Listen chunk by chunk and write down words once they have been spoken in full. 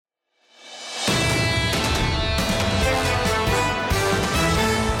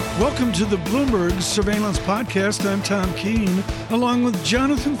Welcome to the Bloomberg Surveillance Podcast. I'm Tom Keene, along with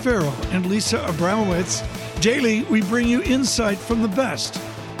Jonathan Farrell and Lisa Abramowitz. Daily, we bring you insight from the best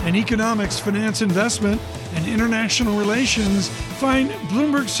in economics, finance, investment, and international relations. Find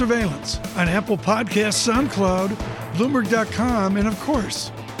Bloomberg Surveillance on Apple Podcasts, SoundCloud, Bloomberg.com, and of course,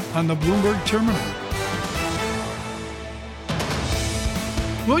 on the Bloomberg Terminal.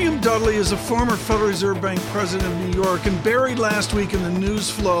 William Dudley is a former Federal Reserve Bank president of New York, and buried last week in the news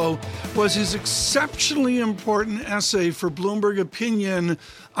flow was his exceptionally important essay for Bloomberg Opinion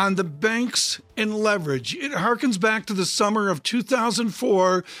on the banks and leverage. It harkens back to the summer of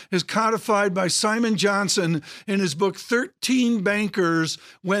 2004, as codified by Simon Johnson in his book 13 Bankers,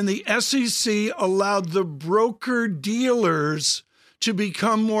 when the SEC allowed the broker-dealers to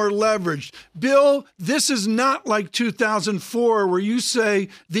become more leveraged. Bill, this is not like 2004, where you say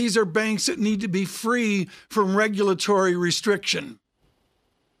these are banks that need to be free from regulatory restriction.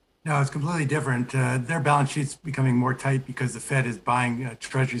 No, it's completely different. Their balance sheet's becoming more tight because the Fed is buying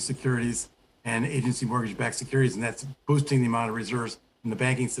Treasury securities and agency mortgage-backed securities, and that's boosting the amount of reserves in the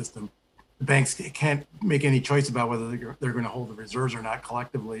banking system. The banks can't make any choice about whether they're going to hold the reserves or not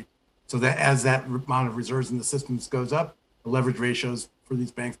collectively. So that as that amount of reserves in the systems goes up, the leverage ratios for these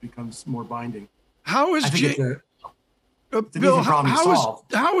banks becomes more binding. How is Bill?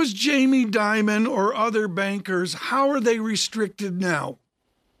 How is Jamie Dimon or other bankers? How are they restricted now?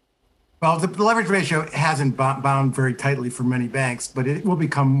 Well, the leverage ratio hasn't bound very tightly for many banks, but it will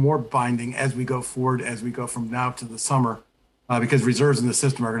become more binding as we go forward, as we go from now to the summer, because reserves in the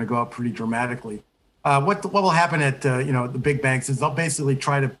system are going to go up pretty dramatically. What will happen at the big banks is they'll basically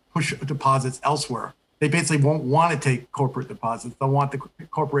try to push deposits elsewhere. They basically won't want to take corporate deposits. They'll want the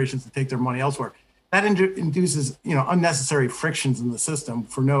corporations to take their money elsewhere. That induces, unnecessary frictions in the system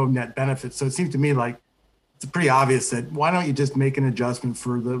for no net benefit. So it seems to me like it's pretty obvious that why don't you just make an adjustment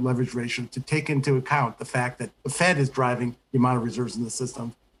for the leverage ratio to take into account the fact that the Fed is driving the amount of reserves in the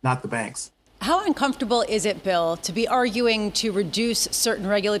system, not the banks. How uncomfortable is it, Bill, to be arguing to reduce certain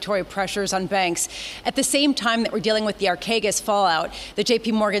regulatory pressures on banks at the same time that we're dealing with the Archegos fallout that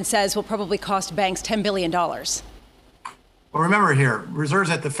JP Morgan says will probably cost banks $10 billion? Well, remember here, reserves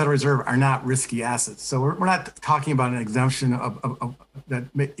at the Federal Reserve are not risky assets. So we're not talking about an exemption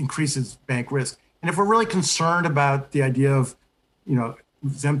that increases bank risk. And if we're really concerned about the idea of,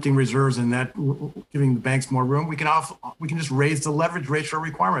 exempting reserves and that giving the banks more room, we can just raise the leverage ratio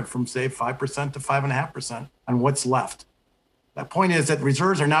requirement from, say, 5% to 5.5% on what's left. The point is that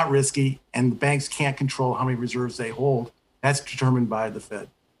reserves are not risky and the banks can't control how many reserves they hold. That's determined by the Fed.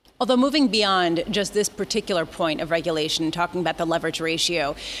 Although moving beyond just this particular point of regulation, talking about the leverage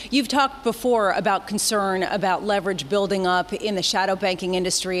ratio, you've talked before about concern about leverage building up in the shadow banking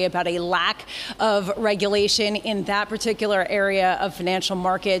industry, about a lack of regulation in that particular area of financial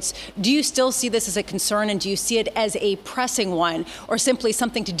markets. Do you still see this as a concern, and do you see it as a pressing one, or simply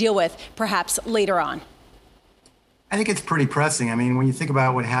something to deal with perhaps later on? I think it's pretty pressing. I mean, when you think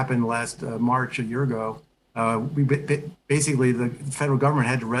about what happened last March, a year ago, basically the federal government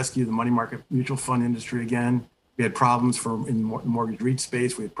had to rescue the money market mutual fund industry again. We had problems in mortgage REIT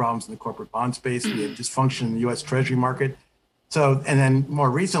space. We had problems in the corporate bond space. We had dysfunction in the U.S. Treasury market. So, and then more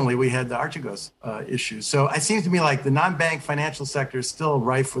recently, we had the Archegos issues. So it seems to me like the non-bank financial sector is still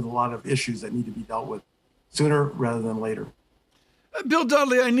rife with a lot of issues that need to be dealt with sooner rather than later. Bill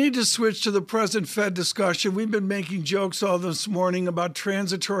Dudley, I need to switch to the present Fed discussion. We've been making jokes all this morning about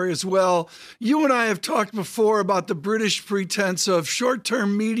transitory as well. You and I have talked before about the British pretense of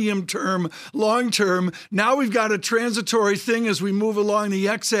short-term, medium-term, long-term. Now we've got a transitory thing as we move along the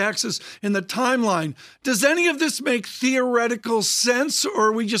x-axis in the timeline. Does any of this make theoretical sense, or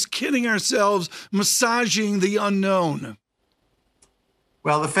are we just kidding ourselves, massaging the unknown?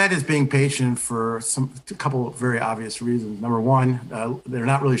 Well, the Fed is being patient for a couple of very obvious reasons. Number one, they're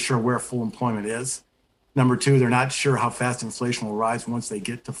not really sure where full employment is. Number two, they're not sure how fast inflation will rise once they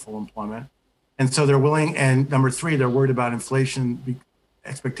get to full employment. And so they're willing. And number three, they're worried about inflation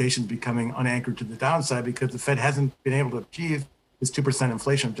expectations becoming unanchored to the downside because the Fed hasn't been able to achieve its 2%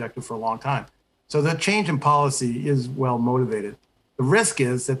 inflation objective for a long time. So the change in policy is well motivated. The risk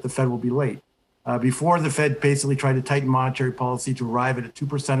is that the Fed will be late. Before, the Fed basically tried to tighten monetary policy to arrive at a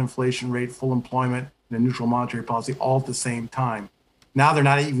 2% inflation rate, full employment, and a neutral monetary policy all at the same time. Now they're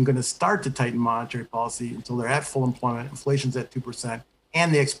not even going to start to tighten monetary policy until they're at full employment, inflation's at 2%,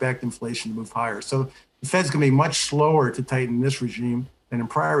 and they expect inflation to move higher. So the Fed's going to be much slower to tighten this regime than in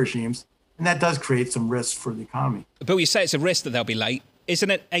prior regimes, and that does create some risks for the economy. Bill, you say it's a risk that they'll be late.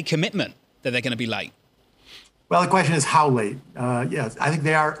 Isn't it a commitment that they're going to be late? Well, the question is how late. Yes, I think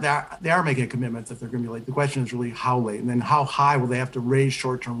they are making a commitment that they're going to be late. The question is really how late, and then how high will they have to raise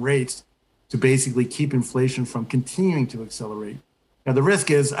short-term rates to basically keep inflation from continuing to accelerate. Now, the risk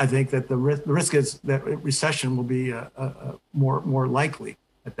is, I think that the risk is that recession will be more likely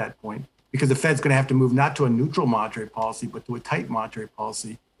at that point, because the Fed's going to have to move not to a neutral monetary policy, but to a tight monetary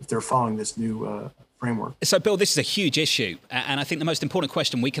policy if they're following this new framework. So, Bill, this is a huge issue. And I think the most important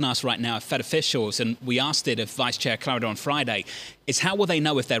question we can ask right now of Fed officials, and we asked it of Vice Chair Clarida on Friday, is how will they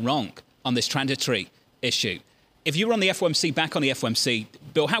know if they're wrong on this transitory issue? If you were on the FOMC, back on the FOMC,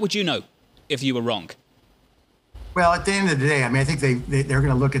 Bill, how would you know if you were wrong? Well, at the end of the day, I mean, I think they're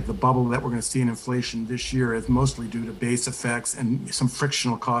going to look at the bubble that we're going to see in inflation this year as mostly due to base effects and some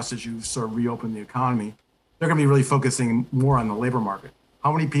frictional costs as you sort of reopen the economy. They're going to be really focusing more on the labor market.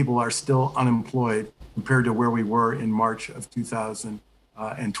 How many people are still unemployed compared to where we were in March of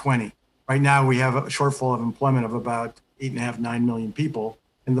 2020? Right now, we have a shortfall of employment of about 8.5, 9 million people,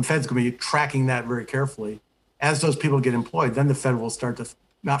 and the Fed's going to be tracking that very carefully. As those people get employed, then the Fed will start to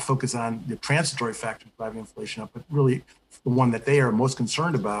not focus on the transitory factors driving inflation up, but really the one that they are most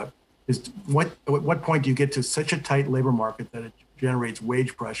concerned about is at what point do you get to such a tight labor market that it generates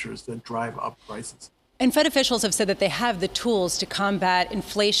wage pressures that drive up prices? And Fed officials have said that they have the tools to combat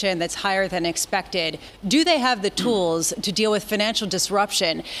inflation that's higher than expected. Do they have the tools to deal with financial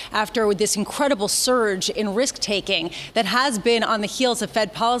disruption after this incredible surge in risk-taking that has been on the heels of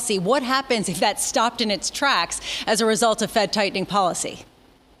Fed policy? What happens if that's stopped in its tracks as a result of Fed tightening policy?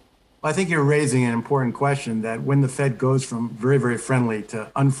 Well, I think you're raising an important question that when the Fed goes from very, very friendly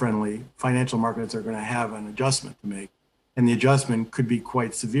to unfriendly, financial markets are going to have an adjustment to make. And the adjustment could be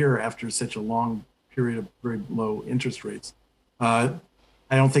quite severe after such a long period of very low interest rates. I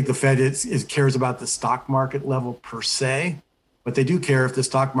don't think the Fed cares about the stock market level per se, but they do care if the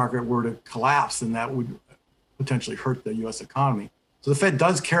stock market were to collapse, and that would potentially hurt the U.S. economy. So the Fed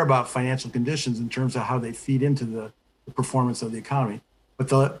does care about financial conditions in terms of how they feed into the performance of the economy. But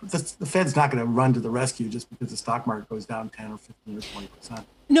the Fed's not going to run to the rescue just because the stock market goes down 10 or 15 or 20%.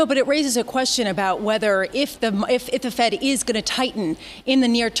 No, but it raises a question about whether if the Fed is going to tighten in the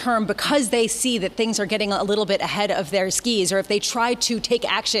near term because they see that things are getting a little bit ahead of their skis, or if they try to take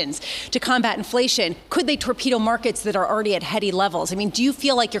actions to combat inflation, could they torpedo markets that are already at heady levels? I mean, do you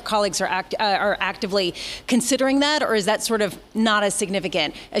feel like your colleagues are actively considering that, or is that sort of not as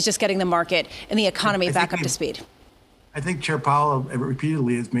significant as just getting the market and the economy back up to speed? I think Chair Powell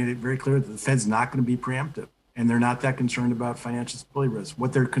repeatedly has made it very clear that the Fed's not going to be preemptive, and they're not that concerned about financial stability risk.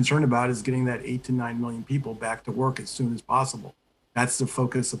 What they're concerned about is getting that 8 to 9 million people back to work as soon as possible. That's the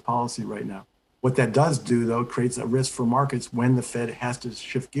focus of policy right now. What that does do, though, creates a risk for markets when the Fed has to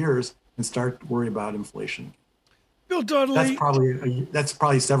shift gears and start to worry about inflation. Bill Dudley, that's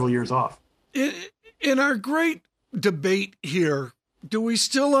probably several years off. In our great debate here, do we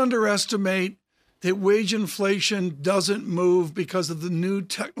still underestimate that wage inflation doesn't move because of the new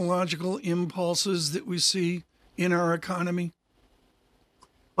technological impulses that we see in our economy?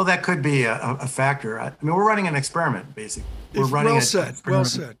 Well, that could be a factor. I mean, we're running an experiment, basically. We're running well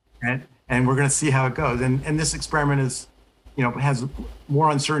said. And we're going to see how it goes. And this experiment is, has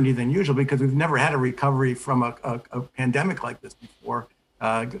more uncertainty than usual because we've never had a recovery from a pandemic like this before,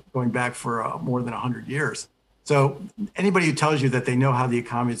 going back for more than 100 years. So anybody who tells you that they know how the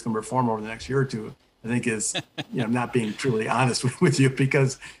economy is going to perform over the next year or two, I think is not being truly honest with you,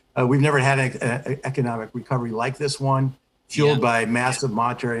 because we've never had an economic recovery like this one, fueled by massive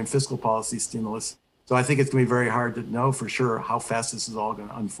monetary and fiscal policy stimulus. So I think it's going to be very hard to know for sure how fast this is all going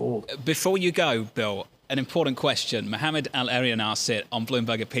to unfold. Before you go, Bill, an important question. Mohammed Al-Arian asked it on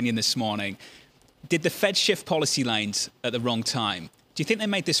Bloomberg Opinion this morning. Did the Fed shift policy lanes at the wrong time? Do you think they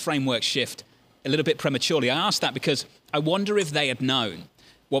made this framework shift a little bit prematurely? I asked that because I wonder if they had known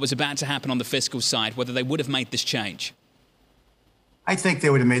what was about to happen on the fiscal side, whether they would have made this change. I think they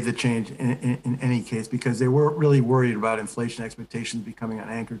would have made the change in any case, because they were really worried about inflation expectations becoming an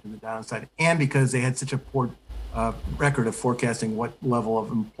anchor to the downside, and because they had such a poor record of forecasting what level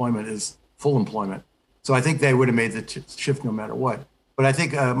of employment is full employment. So I think they would have made the shift no matter what. But I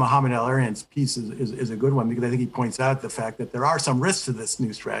think Mohammed Al-Arian's piece is a good one, because I think he points out the fact that there are some risks to this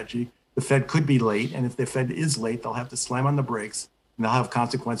new strategy. The Fed could be late, and if the Fed is late, they'll have to slam on the brakes, and they'll have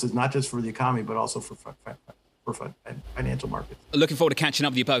consequences not just for the economy, but also for financial markets. Looking forward to catching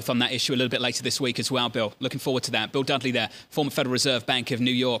up with you both on that issue a little bit later this week as well, Bill. Looking forward to that. Bill Dudley there, former Federal Reserve Bank of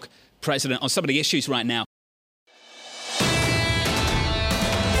New York president, on some of the issues right now.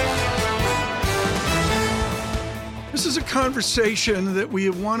 This is a conversation that we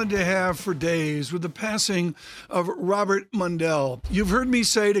have wanted to have for days with the passing of Robert Mundell. You've heard me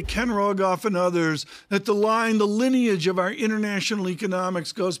say to Ken Rogoff and others that the lineage of our international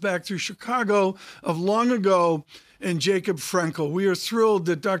economics goes back through Chicago of long ago and Jacob Frenkel. We are thrilled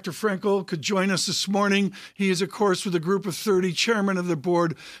that Dr. Frenkel could join us this morning. He is, of course, with a group of 30, chairman of the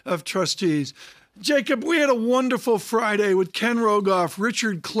board of trustees. Jacob, we had a wonderful Friday with Ken Rogoff,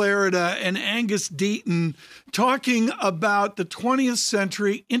 Richard Clarida, and Angus Deaton talking about the 20th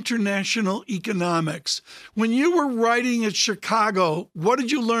century international economics. When you were writing at Chicago, what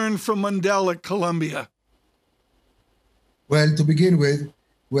did you learn from Mundell at Columbia? Well, to begin with,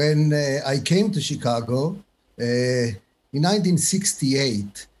 when I came to Chicago in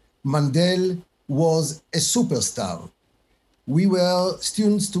 1968, Mundell was a superstar. We were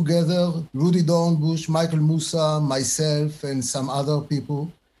students together, Rudy Dornbush, Michael Musa, myself, and some other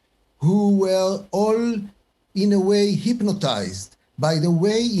people who were all, in a way, hypnotized by the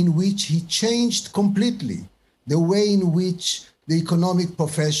way in which he changed completely the way in which the economic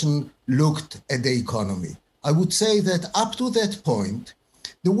profession looked at the economy. I would say that up to that point,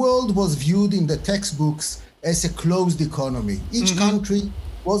 the world was viewed in the textbooks as a closed economy. Each country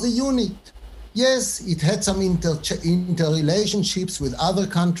was a unit. Yes, it had some interrelationships with other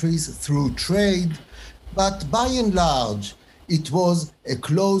countries through trade, but by and large, it was a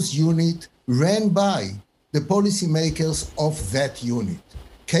closed unit ran by the policymakers of that unit.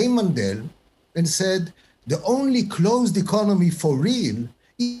 Came Mundell and said, the only closed economy for real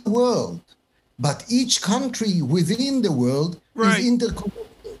is the world, but each country within the world is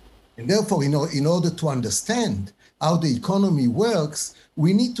interconnected. And therefore, in order to understand how the economy works,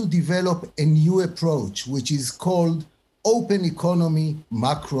 we need to develop a new approach, which is called open economy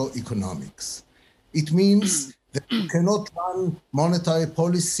macroeconomics. It means that you cannot run monetary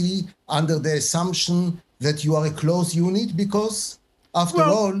policy under the assumption that you are a closed unit, because after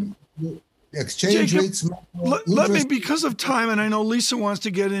all, exchange Jacob, rates. Let me, because of time, and I know Lisa wants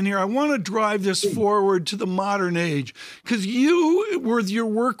to get in here, I want to drive this forward to the modern age, because you, with your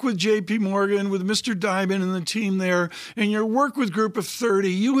work with J.P. Morgan, with Mr. Diamond and the team there, and your work with Group of 30,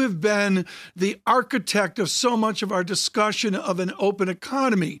 you have been the architect of so much of our discussion of an open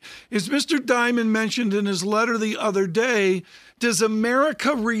economy. As Mr. Diamond mentioned in his letter the other day, does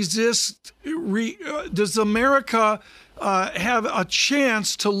America have a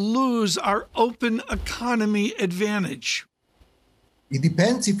chance to lose our open economy advantage? It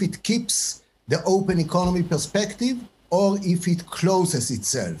depends if it keeps the open economy perspective or if it closes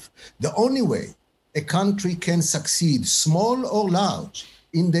itself. The only way a country can succeed, small or large,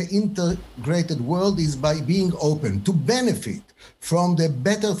 in the integrated world is by being open, to benefit from the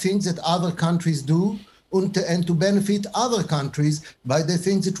better things that other countries do, and to benefit other countries by the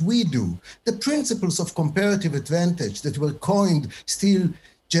things that we do. The principles of comparative advantage that were coined still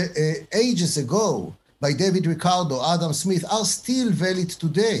ages ago by David Ricardo, Adam Smith, are still valid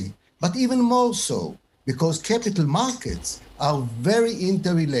today, but even more so, because capital markets are very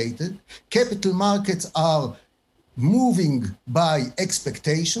interrelated. Capital markets are moving by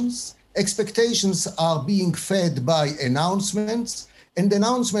expectations. Expectations are being fed by announcements, and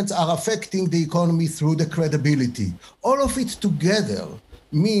announcements are affecting the economy through the credibility. All of it together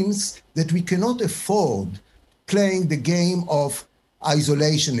means that we cannot afford playing the game of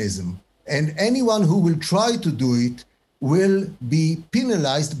isolationism. And anyone who will try to do it will be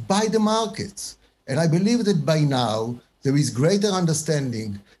penalized by the markets. And I believe that by now there is greater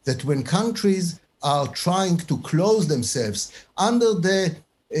understanding that when countries are trying to close themselves under the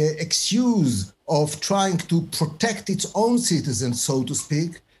excuse of trying to protect its own citizens, so to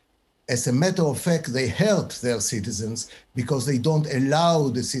speak, as a matter of fact, they hurt their citizens because they don't allow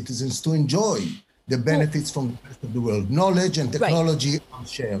the citizens to enjoy the benefits from the rest of the world. Knowledge and technology are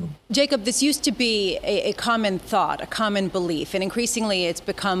shared. Jacob, this used to be a common thought, a common belief, and increasingly it's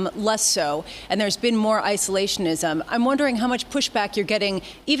become less so, and there's been more isolationism. I'm wondering how much pushback you're getting,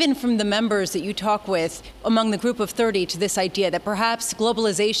 even from the members that you talk with among the Group of 30, to this idea that perhaps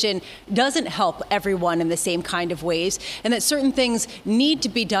globalization doesn't help everyone in the same kind of ways, and that certain things need to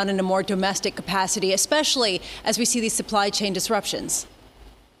be done in a more domestic capacity, especially as we see these supply chain disruptions.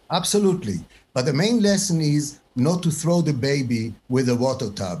 Absolutely. But the main lesson is not to throw the baby with the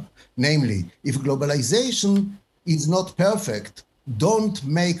water tub. Namely, if globalization is not perfect, don't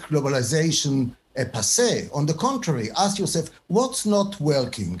make globalization a passé. On the contrary, ask yourself, what's not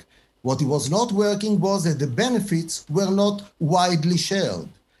working? What was not working was that the benefits were not widely shared.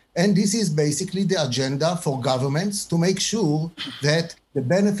 And this is basically the agenda for governments, to make sure that the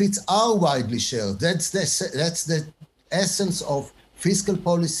benefits are widely shared. That's the essence of fiscal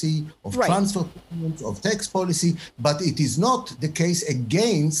policy, of transfer payments, of tax policy, but it is not the case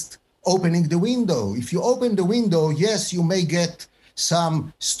against opening the window. If you open the window, yes, you may get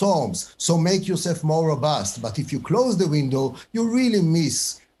some storms, so make yourself more robust. But if you close the window, you really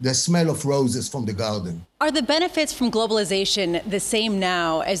miss the smell of roses from the garden. Are the benefits from globalization the same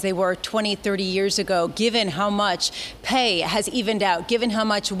now as they were 20, 30 years ago, given how much pay has evened out, given how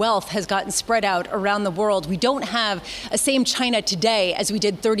much wealth has gotten spread out around the world? We don't have a same China today as we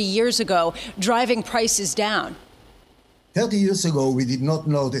did 30 years ago, driving prices down. 30 years ago, we did not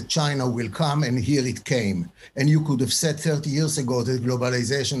know that China will come, and here it came. And you could have said 30 years ago that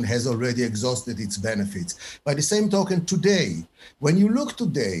globalization has already exhausted its benefits. By the same token, today, when you look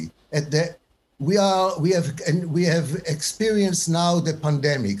today at we have experienced now the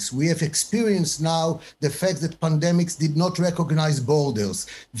pandemics. We have experienced now the fact that pandemics did not recognize borders,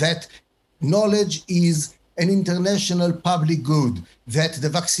 that knowledge is an international public good, that the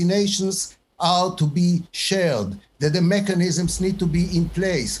vaccinations are to be shared, that the mechanisms need to be in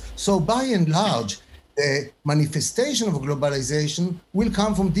place. So by and large, the manifestation of globalization will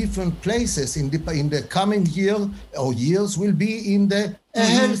come from different places. In the coming year or years will be in the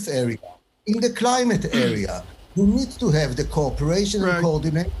health area, in the climate area. You need to have the cooperation and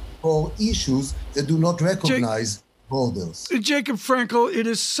coordination for issues that do not recognize borders. Jacob Frankel, it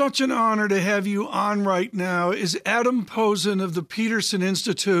is such an honor to have you on right now. As Adam Posen of the Peterson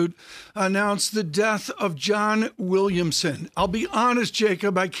Institute announced the death of John Williamson. I'll be honest,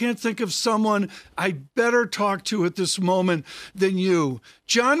 Jacob, I can't think of someone I'd better talk to at this moment than you.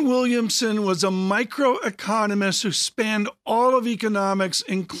 John Williamson was a microeconomist who spanned all of economics,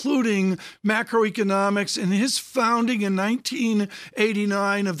 including macroeconomics, and his founding in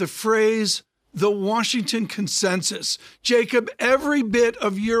 1989 of the phrase the Washington Consensus. Jacob, every bit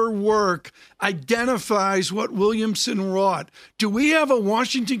of your work identifies what Williamson wrought. Do we have a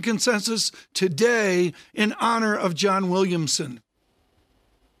Washington Consensus today in honor of John Williamson?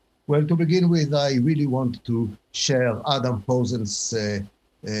 Well, to begin with, I really want to share Adam Posen's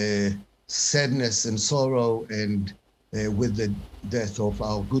sadness and sorrow and with the death of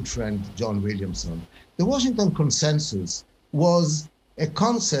our good friend, John Williamson. The Washington Consensus was a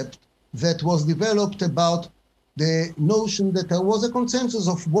concept that was developed about the notion that there was a consensus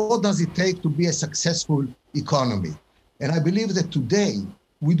of what does it take to be a successful economy. And I believe that today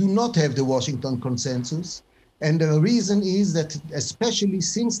we do not have the Washington Consensus. And the reason is that especially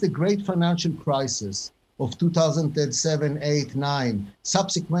since the great financial crisis of 2007, 8, 9,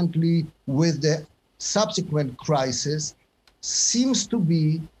 subsequently with the subsequent crisis, seems to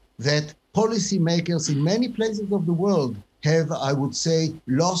be that policymakers in many places of the world have, I would say,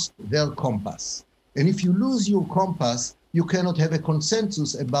 lost their compass. And if you lose your compass, you cannot have a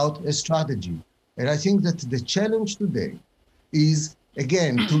consensus about a strategy. And I think that the challenge today is,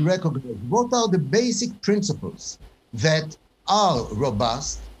 again, to recognize what are the basic principles that are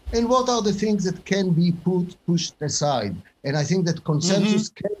robust and what are the things that can be pushed aside. And I think that consensus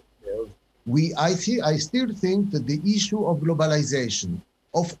can help. I still think that the issue of globalization,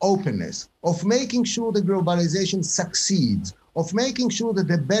 of openness, of making sure that globalization succeeds, of making sure that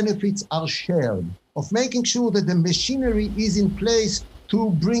the benefits are shared, of making sure that the machinery is in place to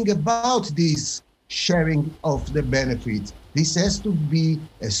bring about this sharing of the benefits. This has to be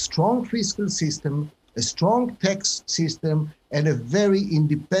a strong fiscal system, a strong tax system, and a very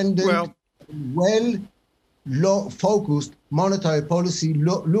independent, focused monetary policy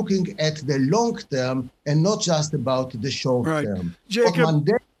looking at the long term and not just about the short term. Jacob,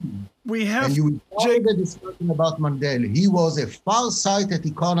 we have the discussion about Mandela. He was a far-sighted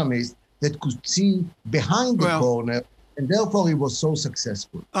economist that could see behind the corner, and therefore he was so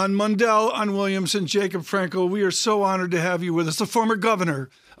successful. On Mandel, on Williamson, Jacob Frankel, we are so honored to have you with us, the former governor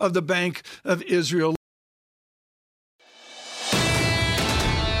of the Bank of Israel.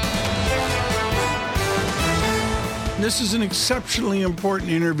 This is an exceptionally important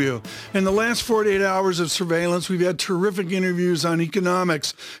interview. In the last 48 hours of surveillance, we've had terrific interviews on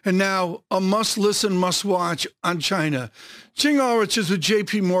economics, and now a must-listen, must-watch on China. Jing Ulrich is with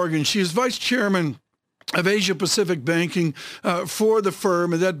J.P. Morgan. She is vice chairman of Asia Pacific Banking for the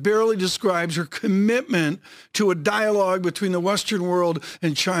firm, and that barely describes her commitment to a dialogue between the Western world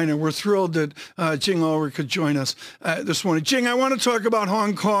and China. We're thrilled that Jing Ulrich could join us this morning. Jing, I want to talk about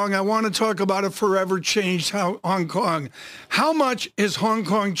Hong Kong. I want to talk about a forever changed Hong Kong. How much has Hong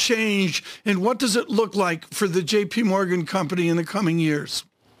Kong changed, and what does it look like for the J.P. Morgan company in the coming years?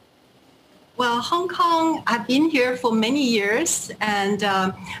 Well, Hong Kong, I've been here for many years, and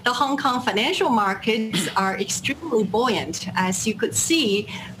the Hong Kong financial markets are extremely buoyant, as you could see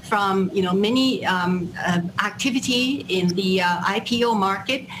from many activity in the IPO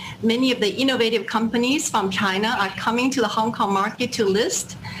market. Many of the innovative companies from China are coming to the Hong Kong market to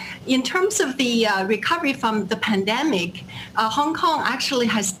list. In terms of the recovery from the pandemic, Hong Kong actually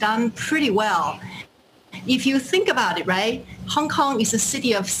has done pretty well. If you think about it, right, Hong Kong is a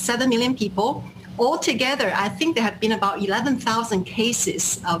city of 7 million people. Altogether, I think there have been about 11,000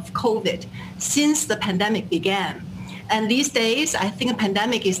 cases of COVID since the pandemic began. And these days, I think the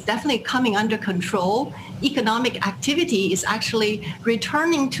pandemic is definitely coming under control. Economic activity is actually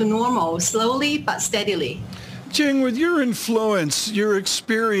returning to normal slowly but steadily. Jing, with your influence, your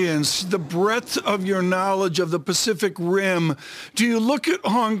experience, the breadth of your knowledge of the Pacific Rim, do you look at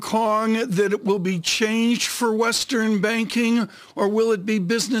Hong Kong that it will be changed for Western banking, or will it be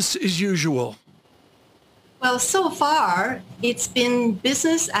business as usual? Well, so far, it's been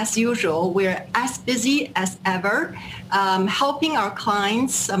business as usual. We're as busy as ever, helping our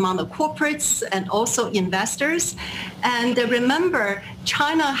clients among the corporates and also investors. And remember,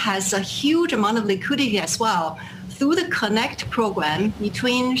 China has a huge amount of liquidity as well. Through the Connect program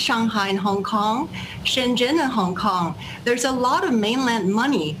between Shanghai and Hong Kong, Shenzhen and Hong Kong, there's a lot of mainland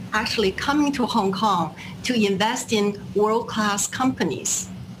money actually coming to Hong Kong to invest in world-class companies.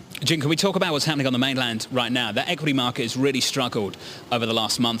 Jing, can we talk about what's happening on the mainland right now? The equity market has really struggled over the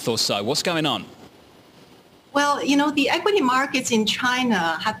last month or so. What's going on? Well, the equity markets in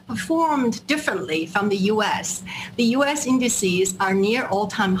China have performed differently from the U.S. The U.S. indices are near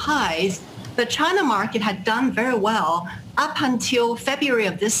all-time highs. The China market had done very well up until February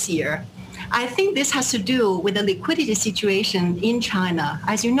of this year. I think this has to do with the liquidity situation in China.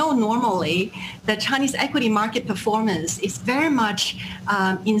 As you know, normally, the Chinese equity market performance is very much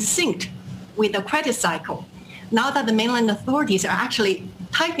in sync with the credit cycle. Now that the mainland authorities are actually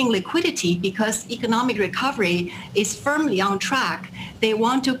tightening liquidity because economic recovery is firmly on track, they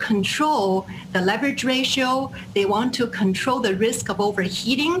want to control the leverage ratio, they want to control the risk of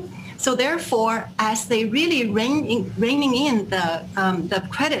overheating. So therefore, as they really reining in the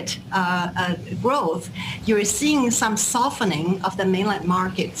credit growth, you're seeing some softening of the mainland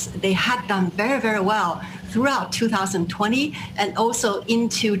markets. They had done very, very well throughout 2020 and also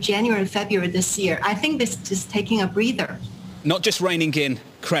into January and February this year. I think this is taking a breather. Not just reining in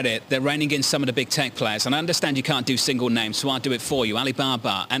credit, they're reining in some of the big tech players. And I understand you can't do single names, so I'll do it for you.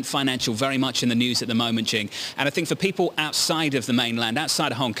 Alibaba and Financial very much in the news at the moment, Jing. And I think for people outside of the mainland,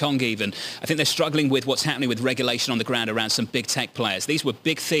 outside of Hong Kong even, I think they're struggling with what's happening with regulation on the ground around some big tech players. These were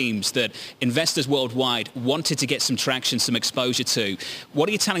big themes that investors worldwide wanted to get some traction, some exposure to. What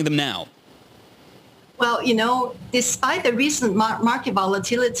are you telling them now? Well, despite the recent market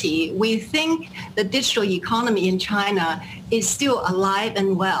volatility, we think the digital economy in China is still alive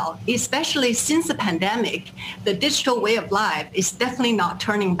and well, especially since the pandemic. The digital way of life is definitely not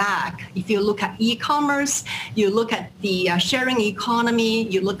turning back. If you look at e-commerce, you look at the sharing economy,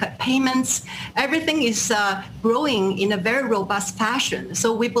 you look at payments, everything is growing in a very robust fashion.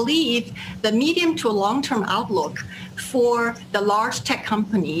 So we believe the medium to long-term outlook for the large tech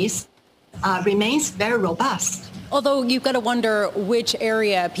companies remains very robust. Although you've got to wonder which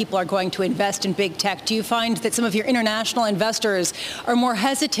area people are going to invest in big tech. Do you find that some of your international investors are more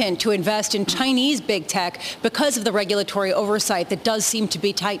hesitant to invest in Chinese big tech because of the regulatory oversight that does seem to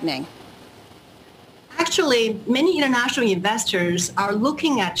be tightening? Actually, many international investors are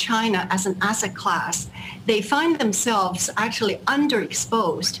looking at China as an asset class. They find themselves actually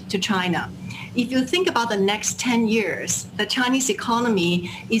underexposed to China. If you think about the next 10 years, the Chinese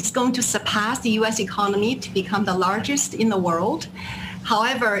economy is going to surpass the US economy to become the largest in the world.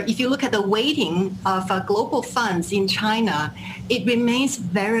 However, if you look at the weighting of global funds in China, it remains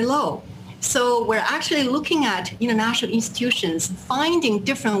very low. So we're actually looking at international institutions finding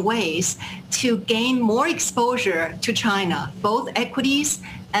different ways to gain more exposure to China, both equities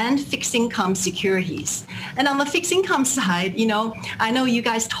and fixed income securities. And on the fixed income side, I know you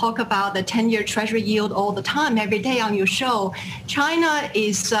guys talk about the 10-year treasury yield all the time, every day on your show. China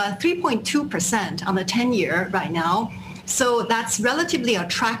is 3.2% on the 10-year right now. So that's relatively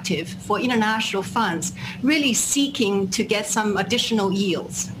attractive for international funds really seeking to get some additional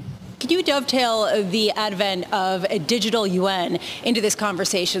yields. Can you dovetail the advent of a digital yuan into this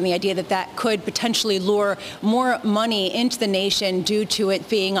conversation, the idea that that could potentially lure more money into the nation due to it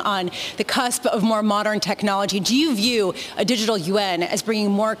being on the cusp of more modern technology? Do you view a digital yuan as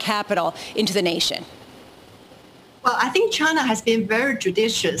bringing more capital into the nation? Well, I think China has been very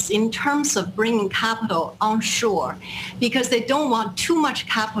judicious in terms of bringing capital onshore because they don't want too much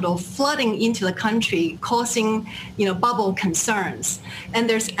capital flooding into the country, causing, bubble concerns. And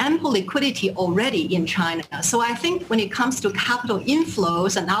there's ample liquidity already in China. So I think when it comes to capital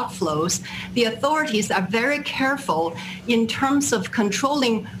inflows and outflows, the authorities are very careful in terms of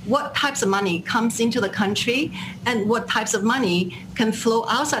controlling what types of money comes into the country and what types of money can flow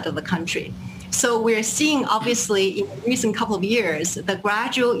outside of the country. So we're seeing, obviously, in the recent couple of years, the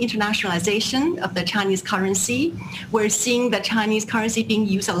gradual internationalization of the Chinese currency. We're seeing the Chinese currency being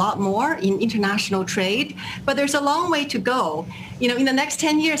used a lot more in international trade, but there's a long way to go. In the next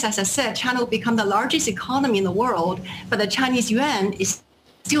 10 years, as I said, China will become the largest economy in the world, but the Chinese yuan is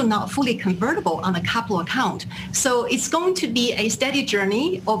still not fully convertible on the capital account. So it's going to be a steady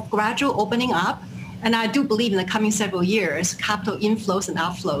journey of gradual opening up. And I do believe in the coming several years, capital inflows and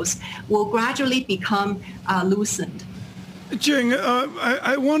outflows will gradually become loosened. Jing,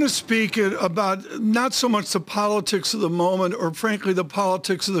 I want to speak about not so much the politics of the moment or, frankly, the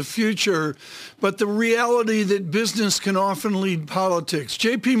politics of the future, but the reality that business can often lead politics.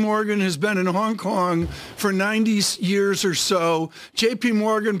 J.P. Morgan has been in Hong Kong for 90 years or so. J.P.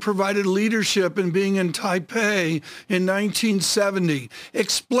 Morgan provided leadership in being in Taipei in 1970.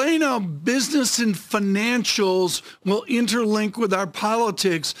 Explain how business and financials will interlink with our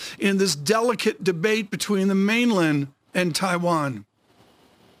politics in this delicate debate between the mainland and Taiwan.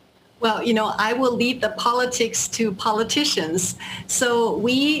 Well, I will leave the politics to politicians. So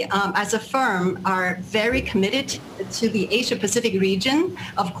we, as a firm, are very committed to the Asia-Pacific region,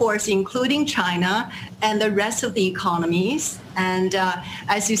 of course, including China and the rest of the economies. And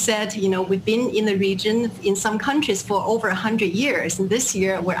as you said, we've been in the region in some countries for over 100 years. And this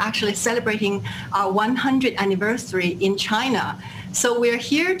year, we're actually celebrating our 100th anniversary in China. So we're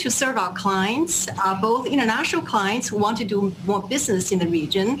here to serve our clients, both international clients who want to do more business in the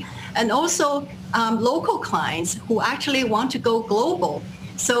region, and also local clients who actually want to go global.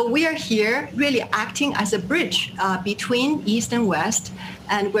 So we are here really acting as a bridge between East and West,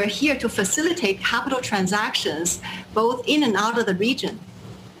 and we're here to facilitate capital transactions both in and out of the region.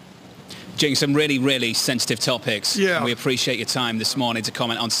 Jing, some really, really sensitive topics. Yeah. And we appreciate your time this morning to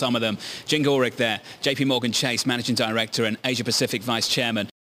comment on some of them. Jing Ulrich there, JP Morgan Chase Managing Director and Asia Pacific Vice Chairman.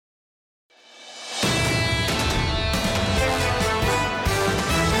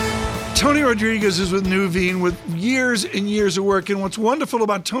 Tony Rodriguez is with Nuveen with years and years of work. And what's wonderful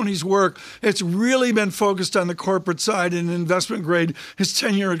about Tony's work, it's really been focused on the corporate side and investment grade, his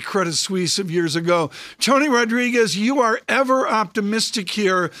tenure at Credit Suisse of years ago. Tony Rodriguez, you are ever optimistic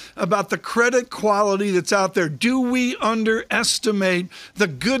here about the credit quality that's out there. Do we underestimate the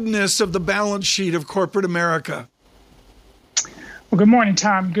goodness of the balance sheet of corporate America? Well, good morning,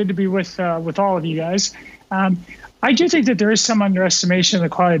 Tom. Good to be with all of you guys. I do think that there is some underestimation of the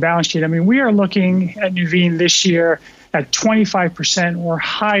quality of the balance sheet. I mean, we are looking at Nuveen this year at 25% or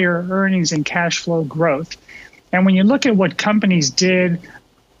higher earnings and cash flow growth. And when you look at what companies did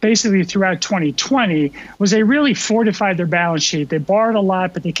basically throughout 2020, was they really fortified their balance sheet. They borrowed a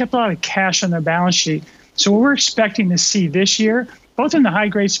lot, but they kept a lot of cash on their balance sheet. So what we're expecting to see this year, both in the high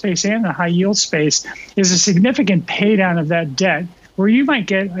grade space and the high yield space, is a significant pay down of that debt, where you might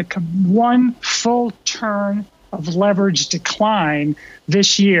get one full turn of leverage decline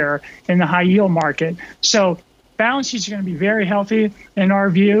this year in the high yield market. So balance sheets are going to be very healthy in our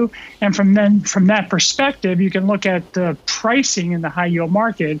view. And from that perspective, you can look at the pricing in the high yield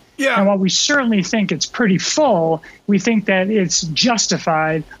market. Yeah. And while we certainly think it's pretty full, we think that it's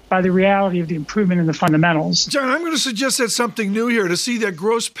justified by the reality of the improvement in the fundamentals. John, I'm going to suggest that's something new here, to see that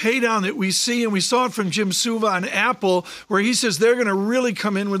gross pay down that we see, and we saw it from Jim Suva on Apple, where he says they're going to really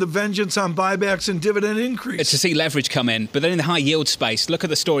come in with a vengeance on buybacks and dividend increase. It's to see leverage come in, but then in the high yield space, look at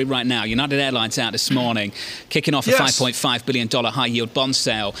the story right now. United Airlines out this morning, kicking off a $5.5 billion high yield bond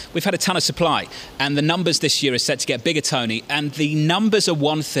sale. We've had a ton of supply, and the numbers this year are set to get bigger, Tony, and the numbers are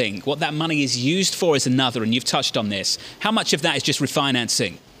one thing. What that money is used for is another, and you've touched on this. How much of that is just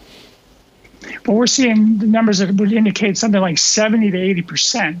refinancing? Well, we're seeing the numbers that would indicate something like 70 to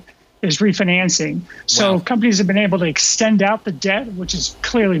 80% is refinancing. So companies have been able to extend out the debt, which is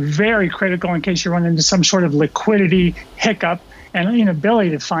clearly very critical in case you run into some sort of liquidity hiccup and inability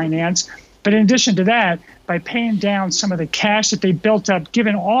to finance. But in addition to that, by paying down some of the cash that they built up,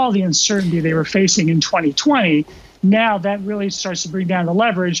 given all the uncertainty they were facing in 2020, now that really starts to bring down the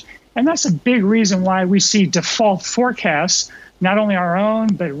leverage. And that's a big reason why we see default forecasts, not only our own,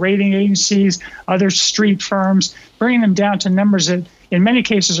 but rating agencies, other street firms, bringing them down to numbers that in many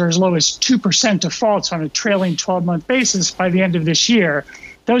cases are as low as 2% defaults on a trailing 12-month basis by the end of this year.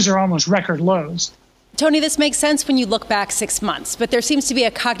 Those are almost record lows. Tony, this makes sense when you look back 6 months, but there seems to be a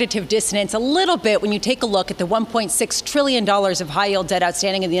cognitive dissonance a little bit when you take a look at the $1.6 trillion of high-yield debt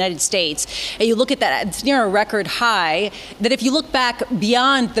outstanding in the United States, and you look at that, it's near a record high, that if you look back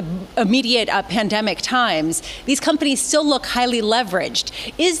beyond the immediate pandemic times, these companies still look highly leveraged.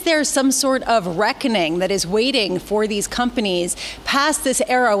 Is there some sort of reckoning that is waiting for these companies past this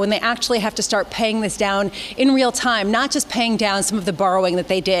era when they actually have to start paying this down in real time, not just paying down some of the borrowing that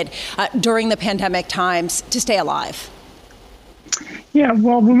they did during the pandemic times to stay alive? Yeah,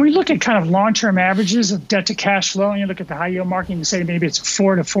 well, when we look at kind of long-term averages of debt to cash flow, and you look at the high yield market, and you say maybe it's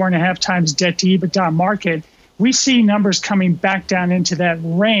 4 to 4.5 times debt to EBITDA market, we see numbers coming back down into that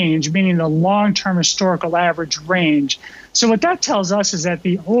range, meaning the long-term historical average range. So what that tells us is that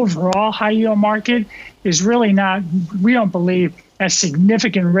the overall high yield market is really not, we don't believe, a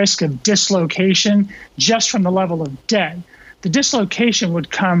significant risk of dislocation just from the level of debt. The dislocation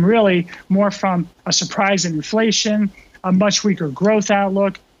would come really more from a surprise in inflation, a much weaker growth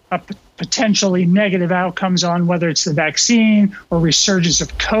outlook, potentially negative outcomes on whether it's the vaccine or resurgence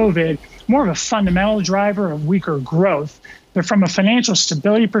of COVID, more of a fundamental driver of weaker growth. But from a financial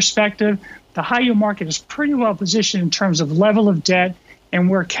stability perspective, the high yield market is pretty well positioned in terms of level of debt and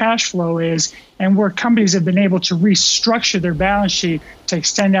where cash flow is, and where companies have been able to restructure their balance sheet to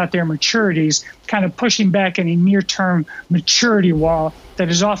extend out their maturities, kind of pushing back any near-term maturity wall that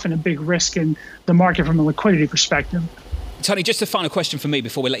is often a big risk in the market from a liquidity perspective. Tony, just a final question for me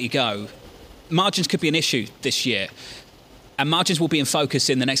before we let you go. Margins could be an issue this year, and margins will be in focus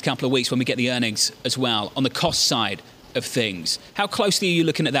in the next couple of weeks when we get the earnings as well, on the cost side of things. How closely are you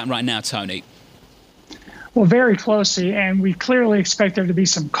looking at that right now, Tony? Well, very closely, and we clearly expect there to be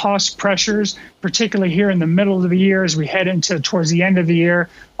some cost pressures, particularly here in the middle of the year as we head into towards the end of the year.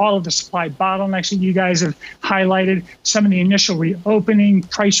 All of the supply bottlenecks that you guys have highlighted, some of the initial reopening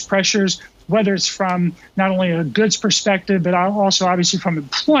price pressures, whether it's from not only a goods perspective, but also obviously from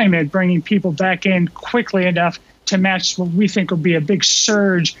employment, bringing people back in quickly enough to match what we think will be a big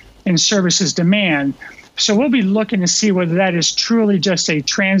surge in services demand. So we'll be looking to see whether that is truly just a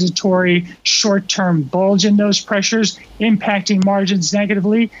transitory short-term bulge in those pressures impacting margins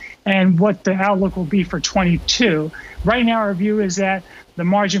negatively, and what the outlook will be for 22. Right now, our view is that the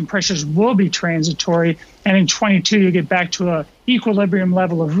margin pressures will be transitory, and in 22 you get back to an equilibrium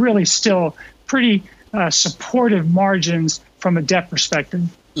level of really still pretty supportive margins from a debt perspective.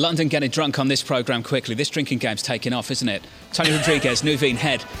 London getting drunk on this programme quickly. This drinking game's taking off, isn't it? Tony Rodriguez, Nuveen,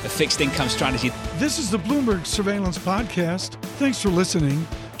 Head of Fixed Income Strategy. This is the Bloomberg Surveillance Podcast. Thanks for listening.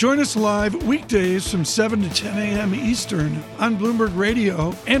 Join us live weekdays from 7 to 10 a.m. Eastern on Bloomberg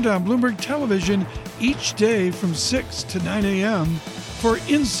Radio and on Bloomberg Television each day from 6 to 9 a.m. for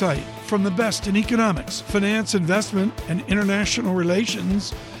insight from the best in economics, finance, investment, and international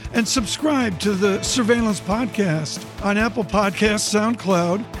relations. And subscribe to the Surveillance Podcast on Apple Podcasts,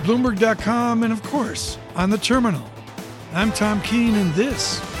 SoundCloud, Bloomberg.com, and of course, on the terminal. I'm Tom Keene, and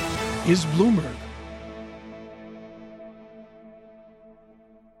this is Bloomberg.